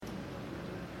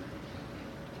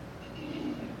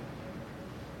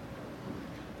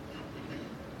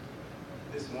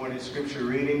morning's scripture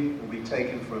reading will be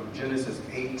taken from Genesis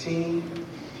 18,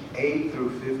 8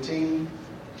 through 15,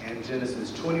 and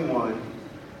Genesis 21,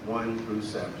 1 through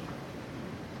 7.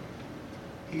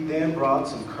 He then brought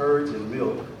some curds and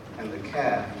milk and the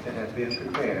calf that had been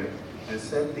prepared and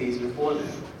set these before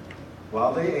them.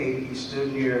 While they ate, he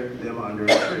stood near them under a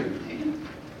tree.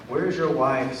 "Where is your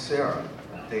wife, Sarah?"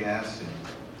 they asked him.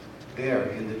 "There,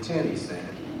 in the tent," he said.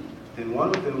 Then one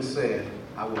of them said,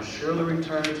 "I will surely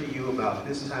return to you about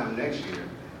this time next year,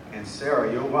 and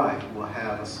Sarah, your wife, will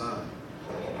have a son."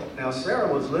 Now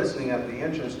Sarah was listening at the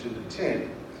entrance to the tent,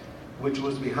 which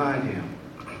was behind him.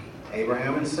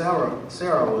 Abraham and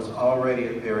Sarah was already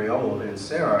very old, and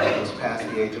Sarah was past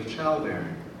the age of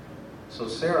childbearing. So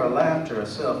Sarah laughed to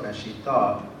herself as she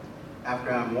thought,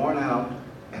 "After I'm worn out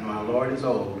and my Lord is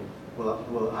old,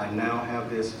 will I now have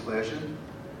this pleasure?"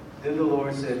 Then the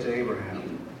Lord said to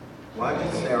Abraham, "Why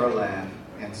did Sarah laugh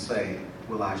and say,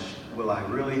 will I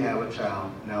really have a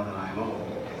child now that I'm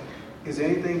old? Is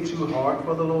anything too hard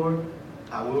for the Lord?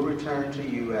 I will return to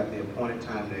you at the appointed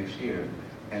time next year,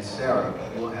 and Sarah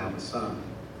will have a son."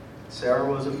 Sarah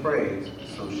was afraid,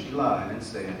 so she lied and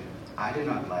said, "I did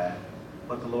not laugh."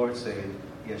 But the Lord said,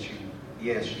 yes,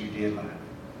 you did laugh.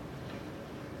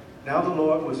 Now the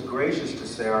Lord was gracious to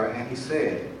Sarah, and he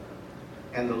said,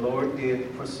 and the Lord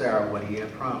did for Sarah what he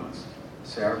had promised.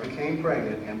 Sarah became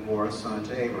pregnant and bore a son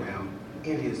to Abraham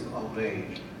in his old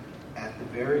age, at the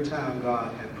very time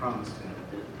God had promised him.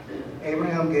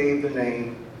 Abraham gave the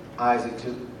name Isaac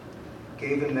to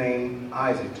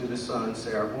the son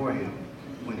Sarah bore him.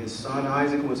 When his son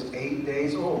Isaac was 8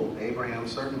 days old, Abraham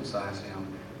circumcised him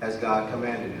as God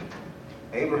commanded him.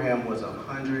 Abraham was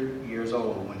 100 years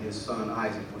old when his son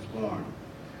Isaac was born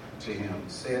to him.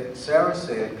 Sarah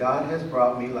said, "God has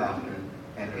brought me laughter,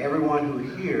 and everyone who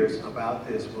hears about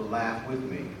this will laugh with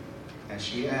me." And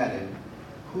she added,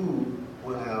 "Who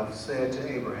will have said to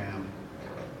Abraham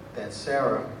that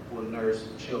Sarah will nurse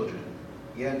children?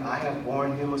 Yet I have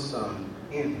borne him a son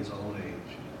in his old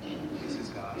age." This is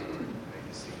God's word.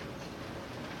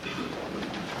 Thank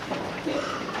you.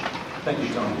 Thank you,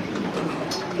 Tony.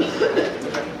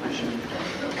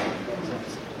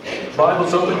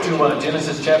 Bible's open to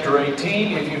Genesis chapter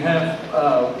 18. If you have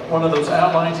one of those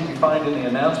outlines that you find in the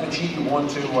announcement sheet, you want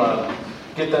to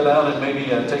get that out and maybe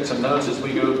take some notes as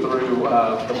we go through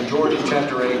the majority of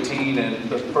chapter 18 and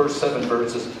the first 7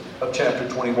 verses of chapter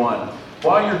 21.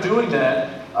 While you're doing that,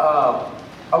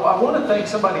 I want to thank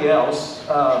somebody else.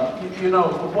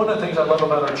 One of the things I love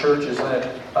about our church is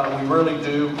that we really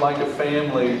do, like a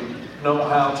family, know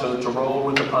how to roll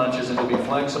with the punches and to be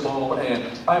flexible. And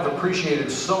I've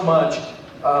appreciated so much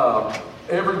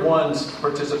everyone's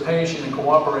participation and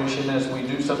cooperation as we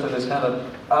do something that's kind of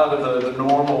out of the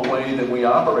normal way that we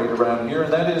operate around here.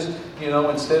 And that is,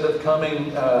 instead of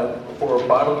coming for a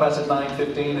Bible class at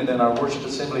 9:15 and then our worship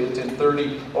assembly at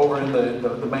 10:30 over in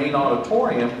the main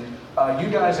auditorium, you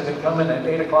guys have been coming at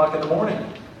 8 o'clock in the morning.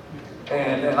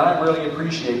 And I really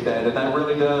appreciate that. And that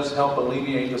really does help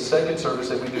alleviate the second service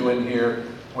that we do in here,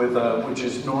 with which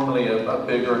is normally a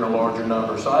bigger and a larger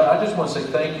number. So I just want to say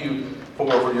thank you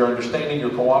for your understanding, your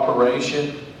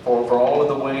cooperation, for all of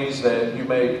the ways that you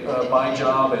make my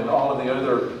job and all of the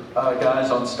other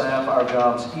guys on staff, our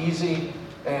jobs easy.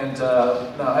 And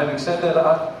now, having said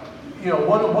that,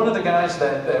 one of the guys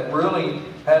that really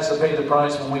has to pay the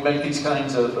price when we make these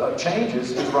kinds of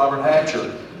changes is Robert Hatcher.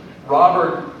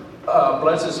 Robert,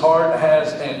 bless his heart,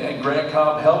 and Grant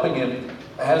Cobb helping him,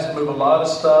 has to move a lot of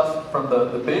stuff from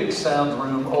the big sound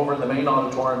room over in the main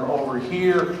auditorium over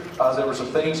here. There were some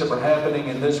things that were happening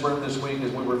in this room this week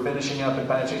as we were finishing up and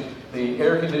patching the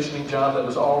air conditioning job that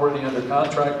was already under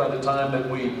contract by the time that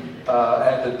we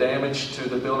had the damage to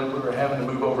the building. We were having to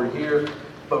move over here.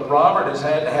 But Robert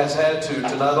has had to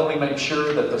not only make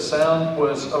sure that the sound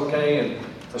was okay and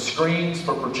the screens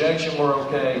for projection were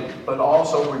okay, but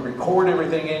also we record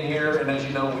everything in here, and as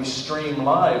you know, we stream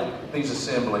live these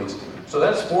assemblies. So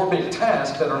that's 4 big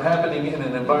tasks that are happening in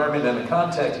an environment and a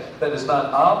context that is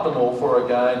not optimal for a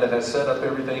guy that has set up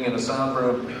everything in a sound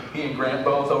room. He and Grant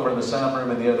both over in the sound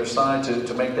room and the other side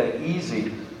to make that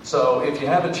easy. So if you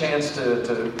have a chance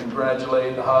to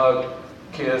congratulate, hug,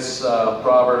 kiss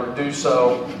Robert, do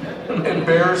so.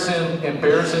 Embarrass him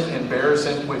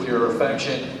with your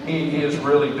affection. He has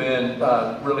really been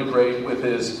really great with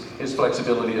his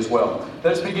flexibility as well.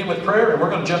 Let's begin with prayer, and we're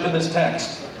going to jump in this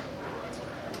text.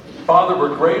 Father,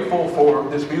 we're grateful for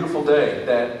this beautiful day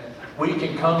that we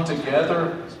can come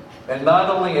together and not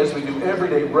only, as we do every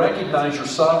day, recognize your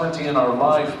sovereignty in our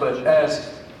life, but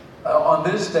as on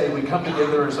this day we come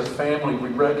together as a family, we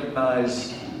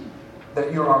recognize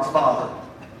that you're our Father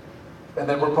and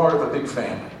that we're part of a big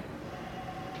family.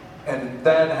 And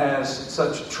that has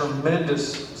such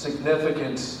tremendous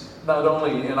significance, not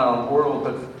only in our world,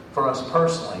 but for us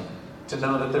personally, to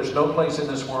know that there's no place in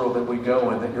this world that we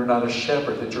go in that you're not a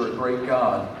shepherd, that you're a great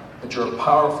God, that you're a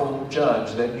powerful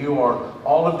judge, that you are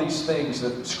all of these things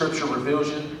that Scripture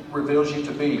reveals you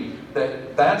to be,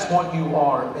 that's what you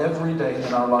are every day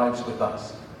in our lives with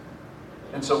us.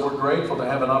 And so we're grateful to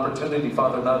have an opportunity,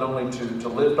 Father, not only to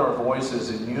lift our voices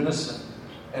in unison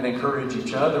and encourage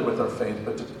each other with our faith,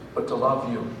 but to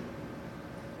love you.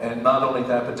 And not only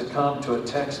that, but to come to a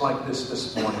text like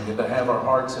this morning and to have our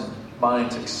hearts and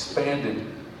minds expanded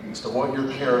as to what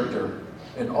your character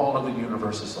in all of the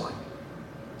universe is like.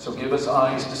 So give us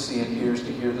eyes to see and ears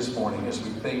to hear this morning as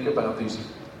we think about these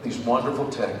wonderful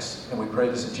texts. And we pray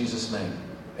this in Jesus' name.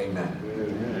 Amen.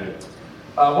 Amen.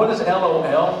 What does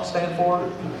LOL stand for?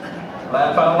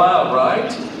 Laugh out loud,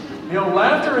 right? You know,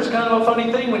 laughter is kind of a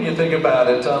funny thing when you think about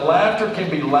it. Laughter can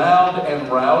be loud and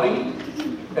rowdy.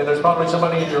 And there's probably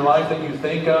somebody in your life that you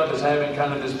think of as having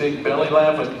kind of this big belly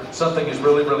laugh. When something is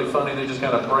really, really funny, they just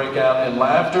kind of break out in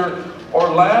laughter. Or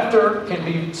laughter can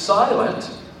be silent,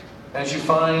 as you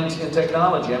find in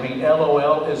technology. I mean,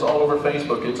 LOL is all over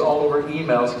Facebook. It's all over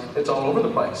emails. It's all over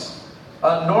the place.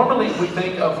 Normally, we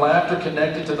think of laughter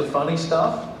connected to the funny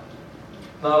stuff.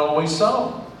 Not always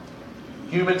so.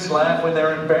 Humans laugh when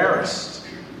they're embarrassed.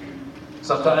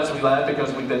 Sometimes we laugh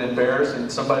because we've been embarrassed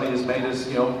and somebody has made us,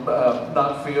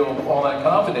 not feel all that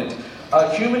confident.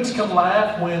 Humans can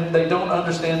laugh when they don't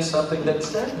understand something that's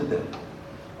said to them.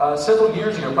 Several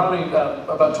years ago, probably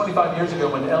about 25 years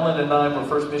ago, when Ellen and I were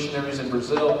first missionaries in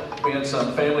Brazil, we had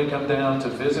some family come down to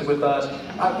visit with us.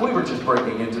 We were just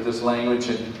breaking into this language.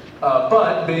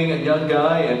 But being a young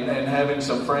guy and having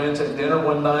some friends at dinner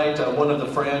one night, one of the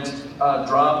friends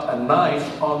dropped a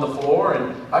knife on the floor,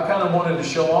 and I kind of wanted to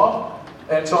show off.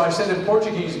 And so I said in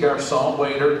Portuguese, garçom,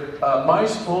 waiter,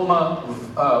 mais uma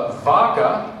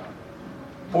vaca,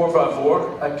 por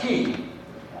favor, aqui.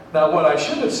 Now, what I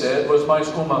should have said was, mais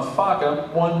uma faca,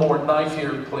 one more knife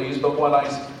here, please. But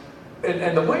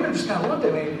and the waiter just kind of looked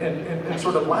at me and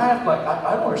sort of laughed like,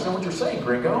 I don't understand what you're saying,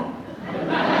 gringo.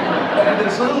 And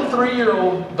his little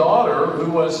 3-year-old daughter,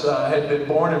 who had been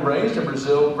born and raised in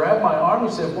Brazil, grabbed my arm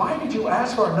and said, why did you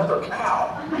ask for another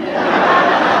cow?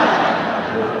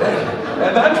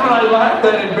 And that's when I laughed,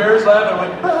 that embarrassed laugh, and I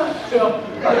went,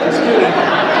 I'm just kidding.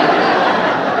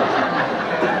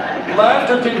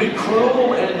 Laughter can be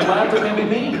cruel and laughter can be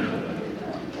mean.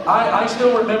 I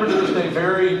still remember to this day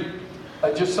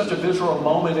just such a visceral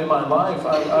moment in my life.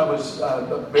 I was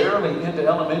barely into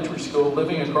elementary school,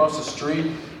 living across the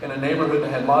street in a neighborhood that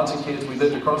had lots of kids. We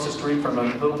lived across the street from a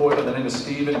little boy by the name of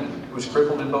Stephen, who was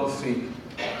crippled in both feet.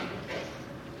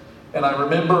 And I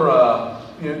remember,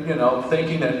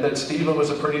 thinking that Stephen was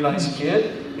a pretty nice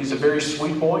kid. He's a very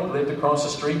sweet boy. He lived across the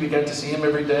street. We got to see him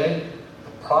every day.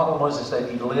 The problem was that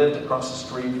he lived across the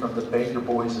street from the Baker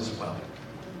boys as well.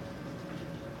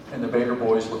 And the Baker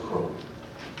boys were cruel.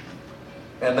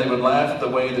 And they would laugh at the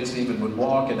way that Stephen would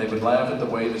walk, and they would laugh at the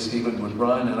way that Stephen would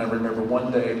run. And I remember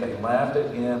one day they laughed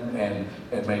at him and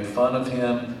made fun of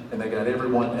him, and they got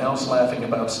everyone else laughing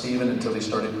about Stephen until he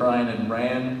started crying and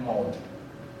ran home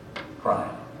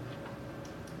crying.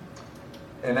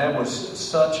 And that was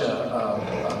such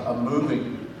a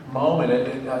moving moment.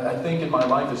 I think in my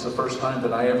life it's the first time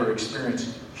that I ever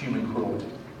experienced human cruelty.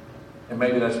 And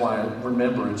maybe that's why I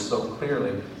remember it so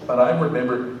clearly. But I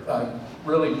remember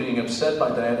really being upset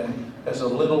by that, and as a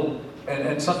little,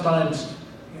 and sometimes,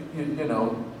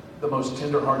 the most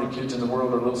tender-hearted kids in the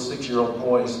world are little 6-year-old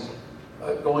boys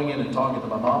going in and talking to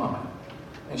my mom about it.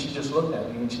 And she just looked at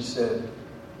me and she said,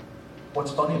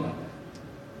 what's funny about that?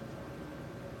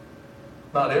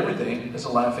 Not everything is a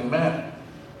laughing matter.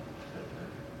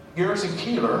 Garrison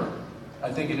Keillor, I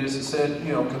think it is, said,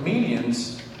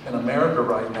 comedians in America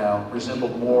right now resemble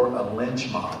more a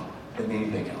lynch mob than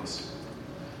anything else.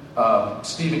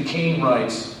 Stephen King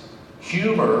writes,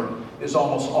 humor is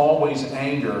almost always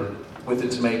anger with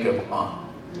its makeup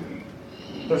on.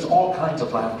 There's all kinds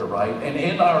of laughter, right? And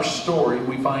in our story,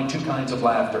 we find two kinds of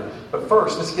laughter. But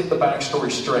first, let's get the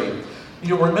backstory straight.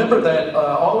 You'll remember that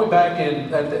all the way back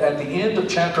at the end of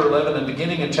chapter 11 and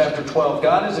beginning of chapter 12,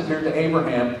 God has appeared to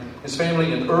Abraham, his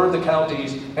family in Ur of the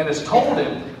Chaldees, and has told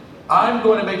him, I'm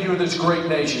going to make you this great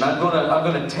nation. I'm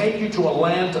going to take you to a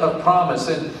land of promise.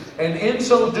 And in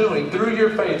so doing, through your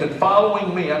faith and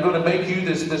following me, I'm going to make you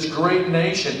this great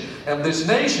nation. And this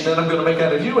nation that I'm going to make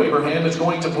out of you, Abraham, is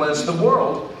going to bless the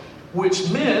world. Which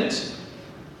meant,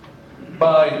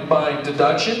 by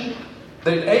deduction,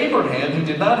 that Abraham, who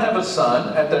did not have a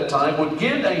son at that time, would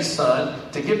get a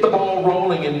son to get the ball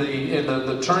rolling in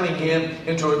the turning him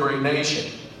into a great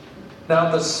nation. Now,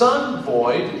 the son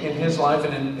void in his life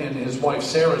and in his wife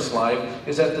Sarah's life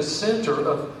is at the center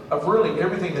of really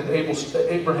everything that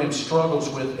Abraham struggles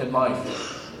with in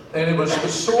life. And it was the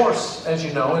source, as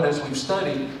you know, and as we've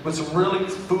studied, with some really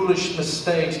foolish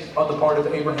mistakes on the part of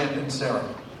Abraham and Sarah.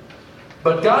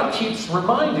 But God keeps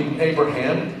reminding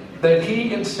Abraham that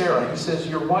he and Sarah, he says,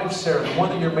 your wife Sarah, the one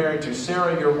that you're married to,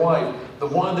 Sarah, your wife, the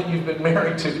one that you've been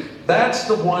married to, that's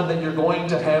the one that you're going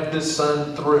to have this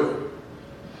son through.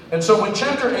 And so when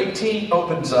chapter 18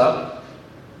 opens up,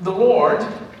 the Lord,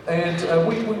 and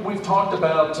we've talked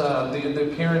about the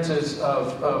appearances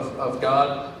of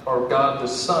God, or God the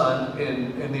Son,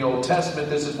 in the Old Testament.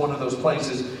 This is one of those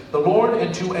places. The Lord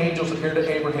and two angels appear to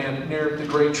Abraham near the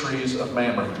great trees of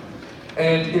Mamre.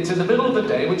 And it's in the middle of the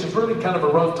day, which is really kind of a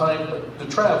rough time to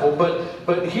travel,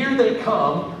 but here they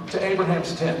come to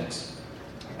Abraham's tent.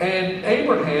 And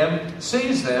Abraham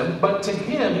sees them, but to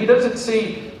him, he doesn't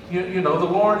see, the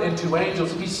Lord and two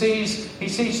angels. He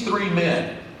sees three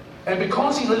men. And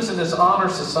because he lives in this honor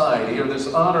society, or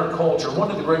this honor culture,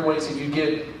 one of the great ways that you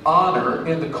get honor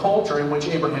in the culture in which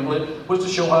Abraham lived was to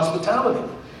show hospitality.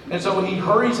 And so he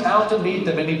hurries out to meet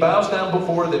them, and he bows down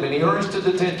before them, and he hurries to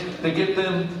the tent to get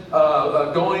them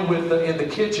going in the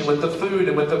kitchen with the food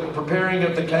and with the preparing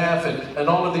of the calf and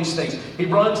all of these things. He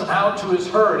runs out to his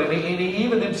herd, and he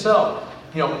even himself,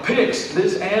 picks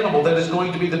this animal that is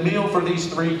going to be the meal for these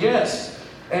three guests.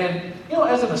 And,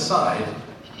 as an aside,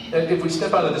 if we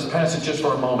step out of this passage just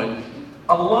for a moment,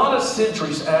 a lot of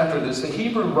centuries after this, the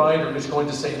Hebrew writer is going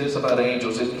to say this about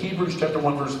angels. In Hebrews chapter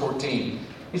 1, verse 14,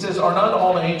 he says, "Are not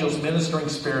all angels ministering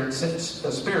spirits sent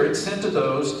to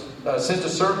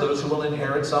serve those who will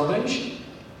inherit salvation?"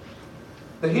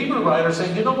 The Hebrew writer is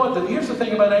saying, you know what? Here's the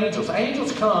thing about angels.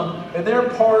 Angels come, and they're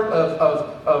part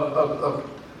of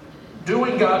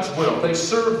doing God's will. They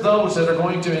serve those that are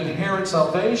going to inherit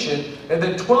salvation. And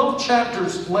then 12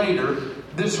 chapters later,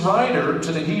 this writer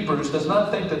to the Hebrews does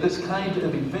not think that this kind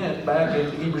of event back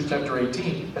in Hebrews chapter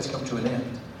 18 has come to an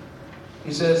end.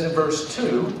 He says in verse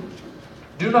 2,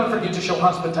 "Do not forget to show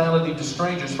hospitality to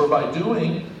strangers, for by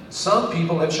doing, some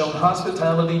people have shown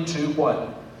hospitality to" what?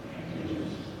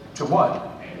 To what?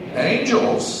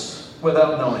 Angels,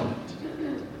 without knowing it.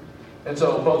 And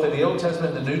so both in the Old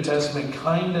Testament and the New Testament,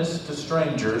 kindness to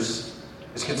strangers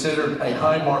is considered a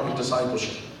high mark of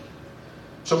discipleship.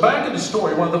 So back in the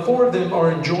story, while the four of them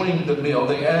are enjoying the meal,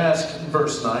 they ask in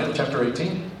verse 9 of chapter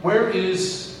 18, "Where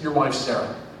is your wife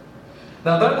Sarah?"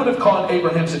 Now that would have caught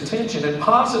Abraham's attention, and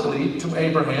possibly to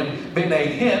Abraham been a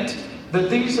hint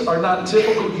that these are not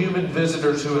typical human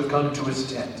visitors who have come to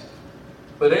his tent.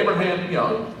 But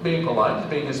Abraham, being polite,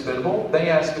 being hospitable, they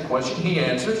ask the question, he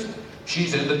answers,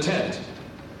 "She's in the tent."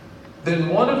 Then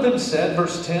one of them said,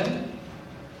 verse 10,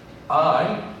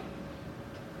 "I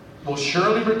will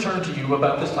surely return to you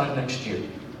about this time next year,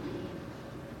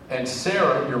 and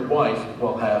Sarah, your wife,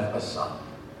 will have a son."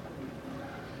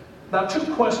 Now,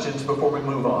 two questions before we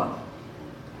move on.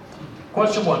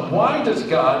 Question one, why does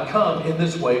God come in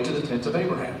this way to the tent of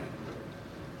Abraham?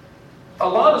 A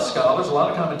lot of scholars, a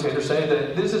lot of commentators say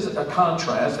that this is a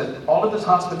contrast, that all of this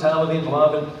hospitality and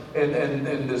love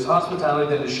and this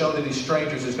hospitality that is shown to these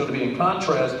strangers is going to be in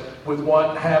contrast with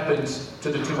what happens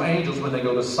to the two angels when they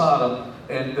go to Sodom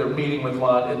and they're meeting with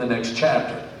Lot in the next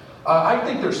chapter. I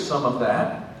think there's some of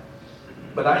that,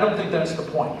 but I don't think that's the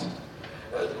point.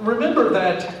 Remember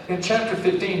that in chapter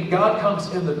 15, God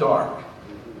comes in the dark.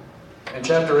 In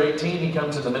chapter 18, he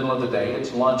comes in the middle of the day.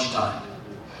 It's lunchtime.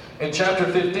 In chapter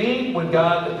 15, when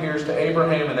God appears to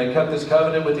Abraham and they cut this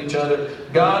covenant with each other,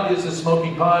 God is the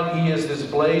smoking pot. He is this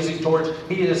blazing torch.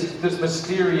 He is this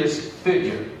mysterious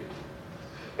figure.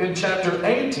 In chapter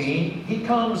 18, he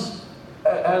comes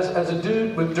as a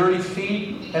dude with dirty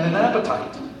feet and an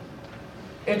appetite.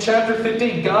 In chapter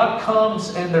 15, God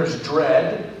comes and there's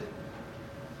dread.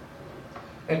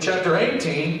 In chapter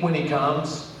 18, when he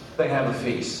comes, they have a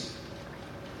feast.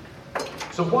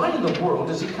 So why in the world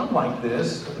does he come like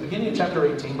this at the beginning of chapter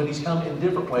 18 when he's come in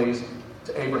different ways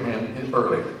to Abraham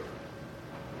earlier?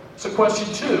 So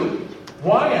question 2,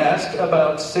 why ask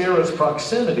about Sarah's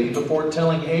proximity before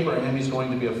telling Abraham he's going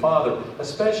to be a father,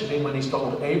 especially when he's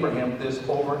told Abraham this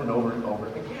over and over and over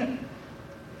again?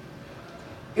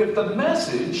 If the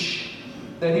message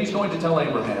that he's going to tell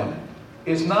Abraham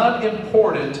is not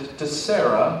important to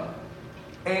Sarah,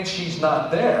 and she's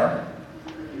not there,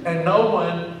 and no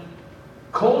one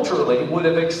culturally would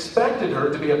have expected her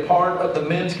to be a part of the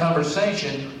men's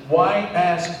conversation, why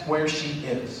ask where she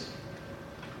is?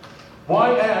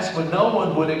 Why ask when no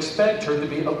one would expect her to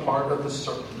be a part of the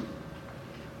circle?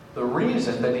 The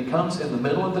reason that he comes in the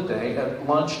middle of the day at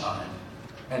lunchtime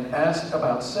and asks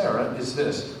about Sarah is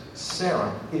this: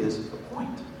 Sarah is the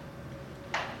point.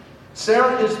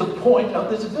 Sarah is the point of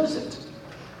this visit.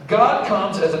 God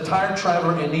comes as a tired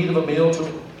traveler in need of a meal,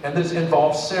 and this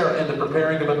involves Sarah in the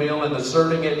preparing of a meal and the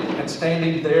serving it and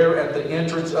standing there at the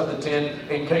entrance of the tent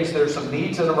in case there's some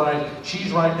needs that arise.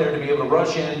 She's right there to be able to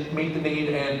rush in, meet the need,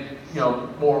 and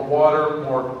more water,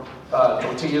 more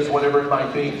tortillas, whatever it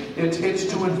might be. It's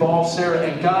to involve Sarah,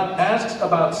 and God asks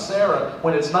about Sarah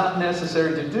when it's not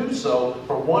necessary to do so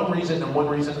for one reason and one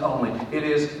reason only. It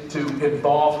is to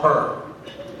involve her.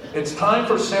 It's time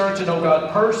for Sarah to know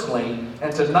God personally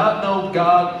and to not know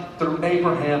God through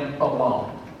Abraham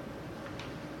alone.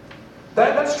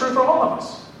 That's true for all of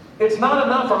us. It's not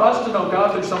enough for us to know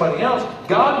God through somebody else.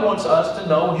 God wants us to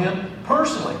know Him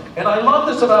personally. And I love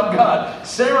this about God.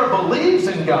 Sarah believes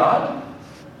in God.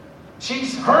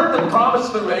 She's heard the promise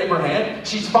through Abraham.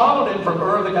 She's followed him from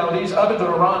Ur of the Chaldees up into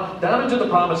Haran, down into the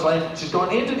Promised Land. She's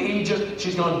gone into Egypt.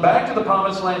 She's gone back to the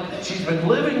Promised Land. She's been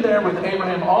living there with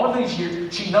Abraham all of these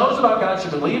years. She knows about God. She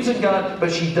believes in God,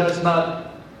 but she does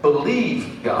not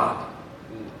believe God.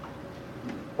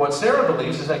 What Sarah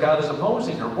believes is that God is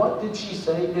opposing her. What did she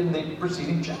say in the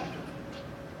preceding chapter?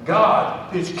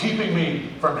 God is keeping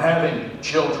me from having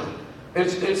children.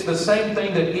 It's the same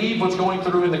thing that Eve was going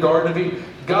through in the Garden of Eden.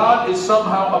 God is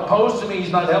somehow opposed to me.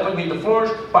 He's not helping me to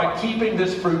flourish by keeping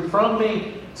this fruit from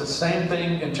me. It's the same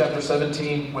thing in chapter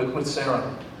 17 with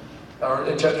Sarah. Or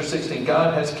in chapter 16,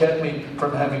 God has kept me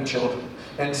from having children.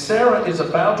 And Sarah is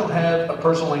about to have a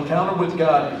personal encounter with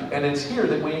God. And it's here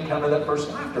that we encounter that first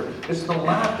laughter. It's the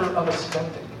laughter of a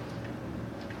skeptic.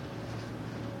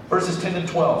 Verses 10 and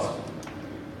 12.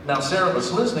 Now Sarah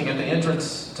was listening at the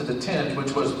entrance to the tent,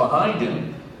 which was behind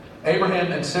him.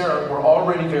 Abraham and Sarah were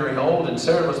already very old, and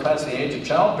Sarah was past the age of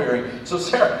childbearing. So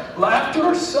Sarah laughed to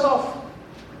herself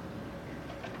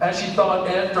as she thought,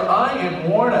 after I am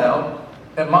worn out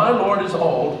and my Lord is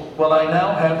old, will I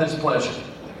now have this pleasure?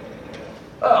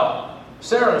 Well,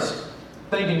 Sarah's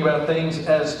thinking about things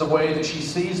as the way that she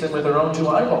sees them with her own two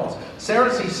eyeballs.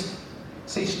 Sarah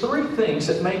sees three things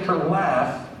that make her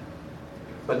laugh,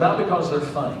 but not because they're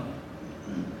funny.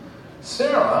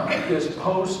 Sarah is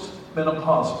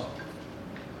post-menopausal.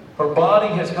 Her body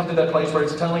has come to that place where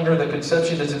it's telling her that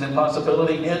conception is an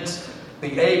impossibility, hence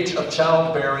the age of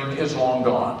childbearing is long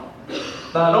gone.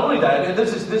 Not only that, and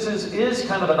this is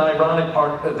kind of an ironic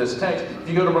part of this text. If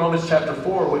you go to Romans chapter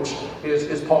 4, which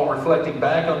is Paul reflecting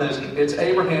back on this, it's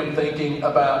Abraham thinking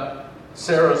about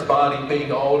Sarah's body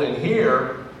being old, and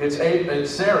here it's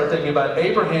Sarah thinking about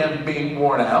Abraham being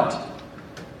worn out.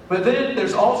 But then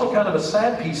there's also kind of a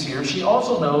sad piece here. She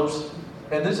also knows,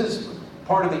 and this is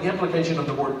part of the implication of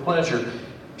the word pleasure,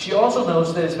 she also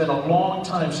knows that it's been a long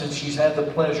time since she's had the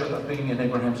pleasure of being in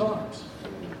Abraham's arms.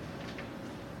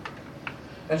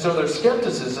 And so there's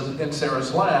skepticism in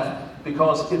Sarah's laugh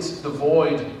because it's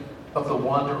devoid of the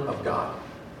wonder of God.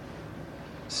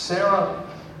 Sarah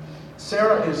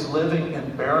is living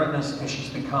in barrenness, and she's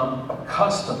become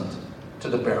accustomed to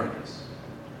the barrenness.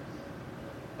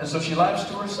 And so she laughs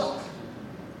to herself.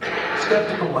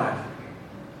 Skeptical laugh.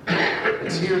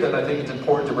 It's here that I think it's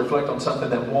important to reflect on something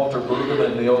that Walter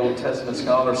Brueggemann, the Old Testament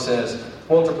scholar, says.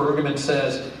 Walter Brueggemann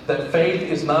says that faith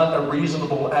is not a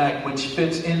reasonable act which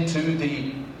fits into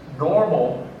the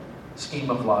normal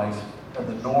scheme of life and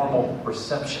the normal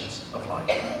perceptions of life.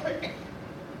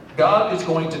 God is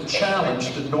going to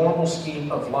challenge the normal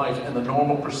scheme of life and the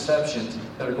normal perceptions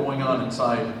that are going on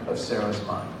inside of Sarah's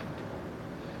mind.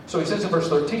 So he says in verse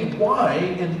 13,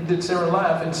 why did Sarah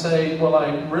laugh and say, well,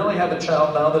 I really have a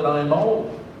child now that I'm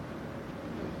old?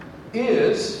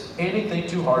 Is anything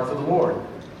too hard for the Lord?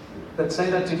 Let's say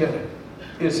that together.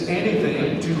 Is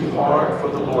anything too hard for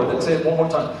the Lord? Let's say it one more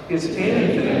time. Is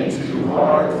anything too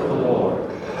hard for the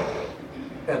Lord?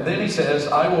 And then he says,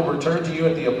 I will return to you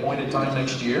at the appointed time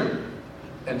next year,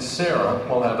 and Sarah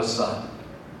will have a son.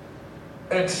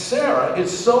 And Sarah is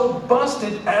so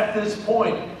busted at this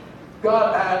point.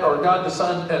 God the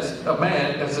Son, as a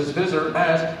man, as his visitor,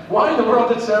 asked, why in the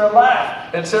world did Sarah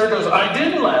laugh? And Sarah goes, I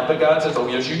didn't laugh. But God says, oh,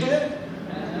 yes, you did.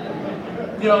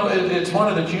 It's one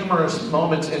of the humorous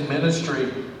moments in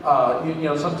ministry.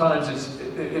 Sometimes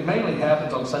it mainly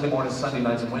happens on Sunday mornings, Sunday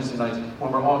nights, and Wednesday nights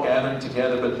when we're all gathering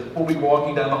together. But we'll be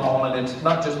walking down the hall, and it's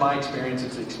not just my experience;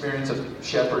 it's the experience of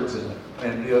shepherds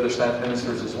and the other staff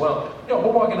ministers as well. We're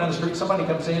walking down the street. Somebody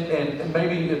comes in, and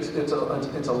maybe it's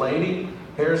a lady.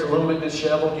 Hair's a little bit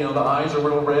disheveled. The eyes are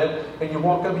real red, and you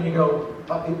walk up and you go,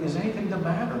 "Is anything the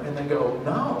matter?" And they go,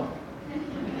 "No."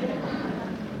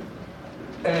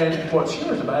 And what's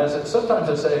humorous about it is that sometimes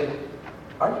I say,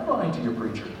 are you lying to your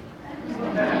preacher?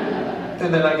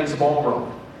 And then I get the ball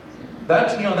rolling.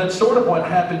 That's sort of what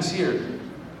happens here.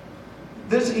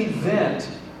 This event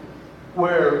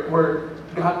where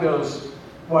God goes,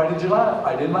 why did you laugh?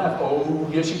 I didn't laugh. Oh,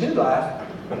 yes, you did laugh.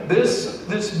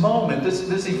 This moment,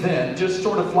 this event just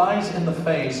sort of flies in the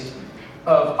face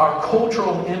of our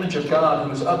cultural image of God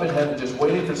who's up in heaven just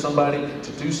waiting for somebody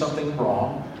to do something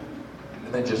wrong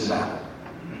and then just zap it.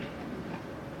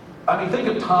 I mean, think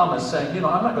of Thomas saying, I'm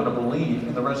not going to believe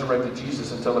in the resurrected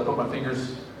Jesus until I put my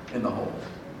fingers in the hole.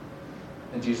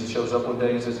 And Jesus shows up one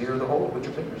day and says, here are the hole, put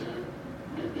your fingers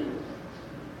in.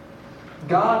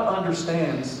 God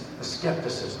understands the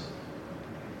skepticism.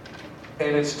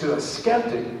 And it's to a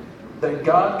skeptic that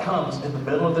God comes in the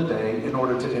middle of the day in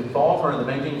order to involve her in the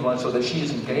making of lunch so that she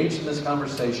is engaged in this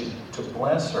conversation to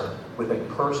bless her with a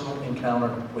personal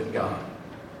encounter with God.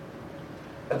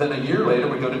 And then a year later,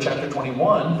 we go to chapter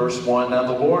 21, verse 1. Now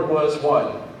the Lord was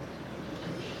what?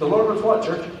 The Lord was what,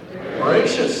 church?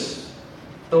 Gracious.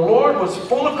 The Lord was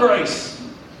full of grace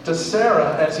to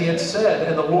Sarah, as he had said.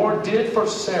 And the Lord did for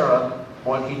Sarah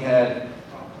what he had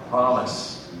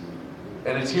promised.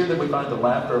 And it's here that we find the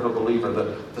laughter of a believer.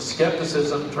 The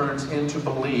skepticism turns into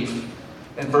belief.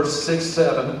 In verse 6,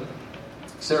 7,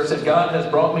 Sarah said, God has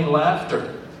brought me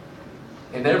laughter.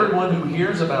 And everyone who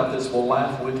hears about this will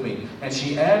laugh with me. And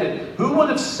she added, who would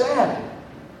have said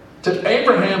to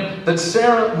Abraham that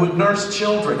Sarah would nurse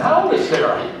children? How old is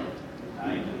Sarah?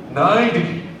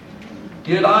 90.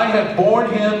 Yet I have borne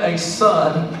him a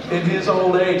son in his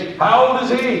old age. How old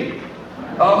is he?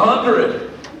 100.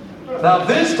 Now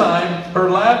this time, her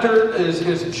laughter is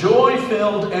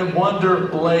joy-filled and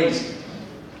wonder-laced.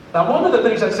 Now one of the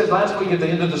things I said last week at the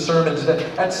end of the sermon is that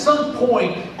at some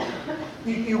point,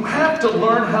 you have to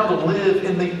learn how to live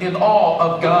in awe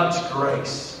of God's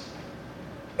grace.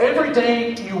 Every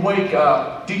day you wake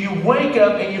up, do you wake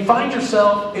up and you find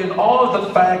yourself in awe of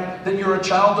the fact that you're a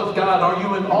child of God? Are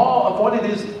you in awe of what it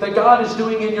is that God is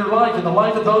doing in your life, in the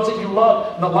life of those that you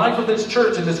love, in the life of this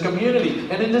church, in this community,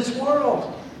 and in this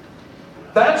world?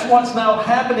 That's what's now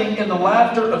happening in the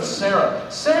laughter of Sarah.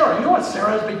 Sarah, you know what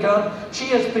Sarah has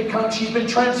become? She's been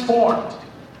transformed.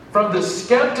 From the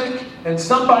skeptic and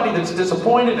somebody that's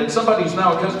disappointed and somebody who's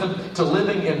now accustomed to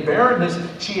living in barrenness,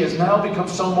 she has now become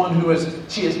someone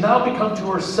she has now become to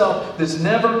herself this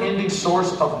never-ending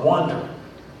source of wonder.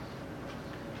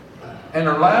 And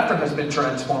her laughter has been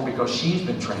transformed because she's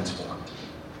been transformed.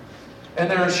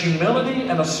 And there is humility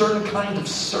and a certain kind of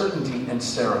certainty in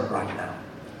Sarah right now.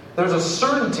 There's a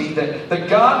certainty that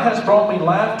God has brought me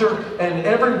laughter and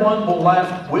everyone will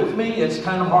laugh with me. It's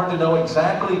kind of hard to know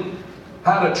exactly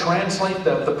how to translate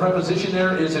the preposition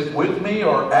there. Is it with me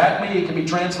or at me? It can be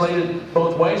translated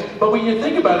both ways. But when you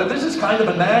think about it, this is kind of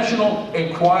a National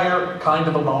Enquirer kind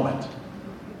of a moment.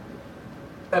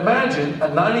 Imagine a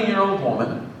 90-year-old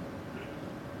woman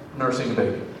nursing a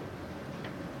baby.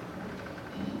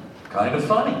 Kind of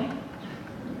funny.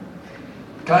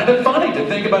 Kind of funny to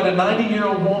think about a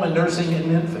 90-year-old woman nursing an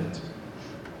infant.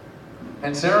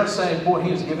 And Sarah's saying, boy, he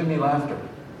has given me laughter.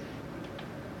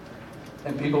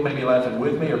 And people may be laughing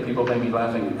with me or people may be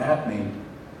laughing at me.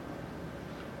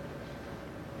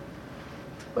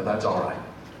 But that's all right.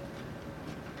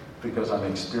 Because I'm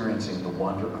experiencing the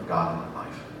wonder of God in my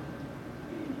life.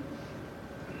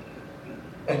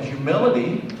 And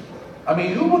humility, I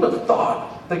mean, who would have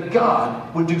thought that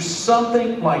God would do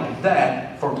something like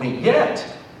that for me? Yet,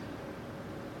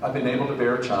 I've been able to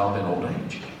bear a child in old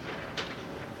age.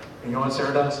 And you know what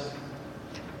Sarah does?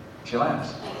 She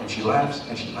laughs, and she laughs,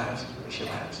 and she laughs, and she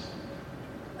laughs.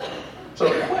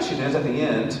 So the question is, at the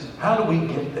end, how do we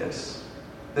get this?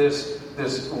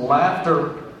 This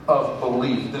laughter of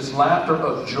belief, this laughter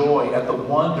of joy at the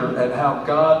wonder at how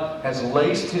God has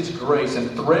laced His grace and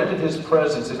threaded His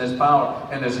presence and His power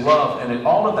and His love and in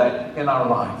all of that in our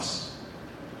lives.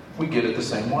 We get it the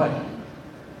same way.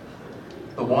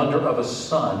 The wonder of a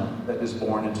son that is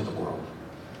born into the world.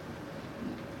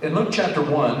 In Luke chapter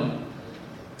 1,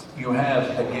 you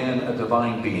have again a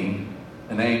divine being,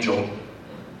 an angel,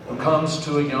 who comes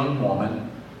to a young woman,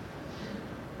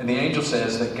 and the angel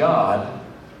says that God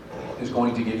is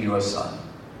going to give you a son.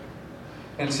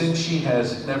 And since she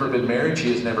has never been married,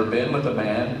 she has never been with a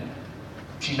man,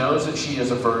 she knows that she is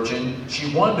a virgin.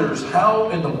 She wonders, how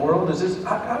in the world is this,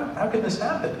 how can this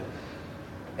happen?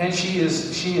 And she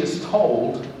is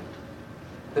told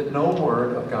that no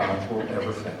word of God will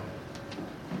ever fail.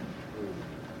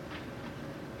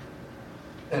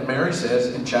 And Mary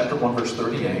says in chapter 1, verse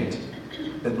 38,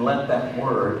 then let that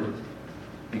word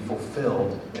be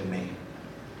fulfilled in me.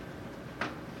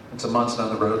 And some months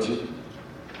down the road, she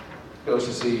goes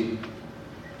to see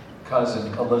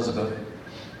cousin Elizabeth,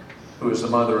 who is the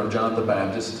mother of John the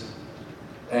Baptist.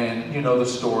 And you know the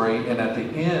story. And at the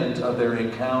end of their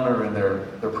encounter and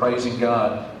they're praising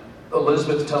God,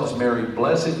 Elizabeth tells Mary,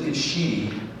 "Blessed is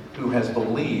she who has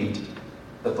believed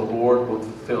that the Lord will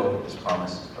fulfill his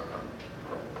promise to her."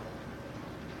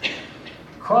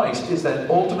 Christ is that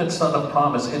ultimate Son of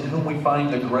promise in whom we find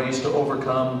the grace to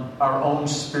overcome our own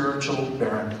spiritual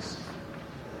barrenness.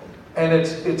 And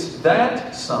it's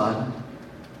that Son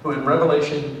who in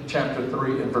Revelation chapter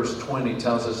 3 and verse 20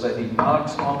 tells us that he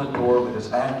knocks on the door with his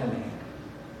hat in hand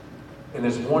and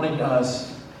is wanting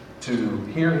us to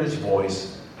hear his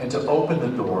voice and to open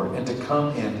the door and to come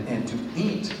in and to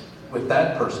eat with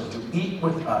that person, to eat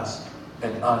with us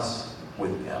and us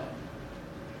with him.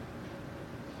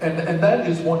 And that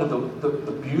is one of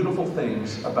the beautiful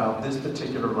things about this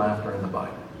particular laughter in the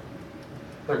Bible.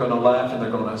 They're going to laugh and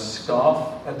they're going to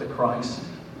scoff at the Christ,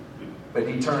 but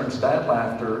he turns that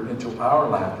laughter into our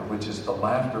laughter, which is the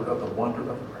laughter of the wonder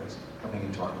of grace coming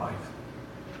into our life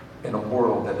in a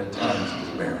world that at times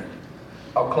is barren.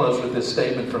 I'll close with this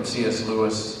statement from C.S.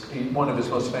 Lewis. One of his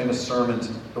most famous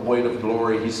sermons, The Weight of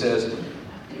Glory, he says,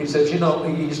 he's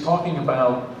talking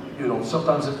about,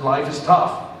 sometimes life is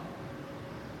tough.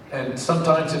 And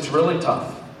sometimes it's really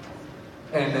tough.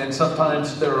 And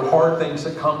sometimes there are hard things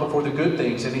that come before the good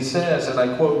things. And he says, and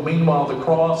I quote, "Meanwhile the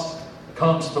cross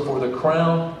comes before the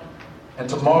crown, and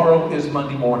tomorrow is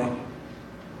Monday morning.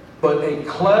 But a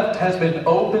cleft has been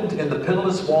opened in the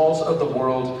pitiless walls of the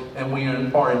world, and we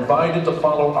are invited to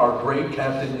follow our great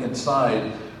captain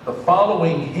inside. The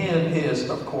following him is,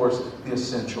 of course, the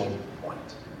essential point."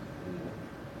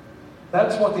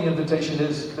 That's what the invitation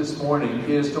is this morning,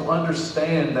 is to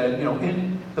understand that,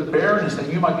 in the barrenness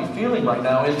that you might be feeling right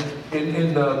now,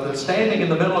 in the standing in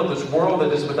the middle of this world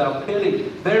that is without pity,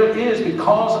 there is,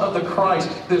 because of the Christ,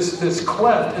 this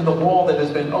cleft in the wall that has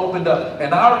been opened up.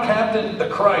 And our captain, the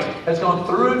Christ, has gone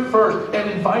through it first and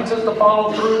invites us to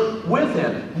follow through with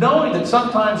him, knowing that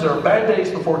sometimes there are bad days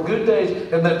before good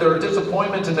days, and that there are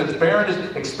disappointments and there's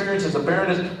barrenness, experiences of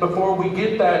barrenness, before we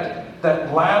get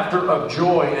that laughter of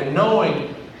joy, and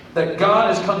knowing that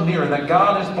God has come near and that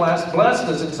God has blessed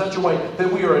us in such a way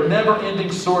that we are a never-ending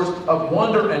source of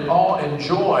wonder and awe and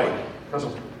joy because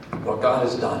of what God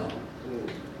has done.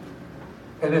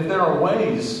 And if there are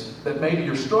ways that maybe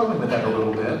you're struggling with that a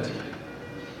little bit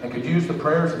and could use the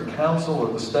prayers and counsel or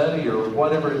the study or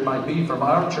whatever it might be from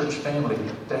our church family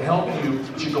to help you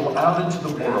as you go out into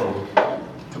the world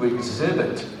to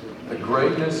exhibit the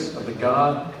greatness of the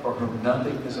God for whom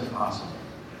nothing is impossible,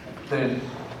 then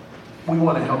we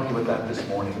want to help you with that this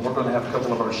morning. We're going to have a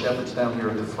couple of our shepherds down here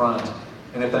at the front.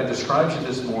 And if that describes you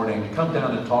this morning, come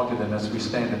down and talk to them as we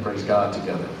stand and praise God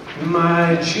together.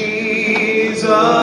 My Jesus.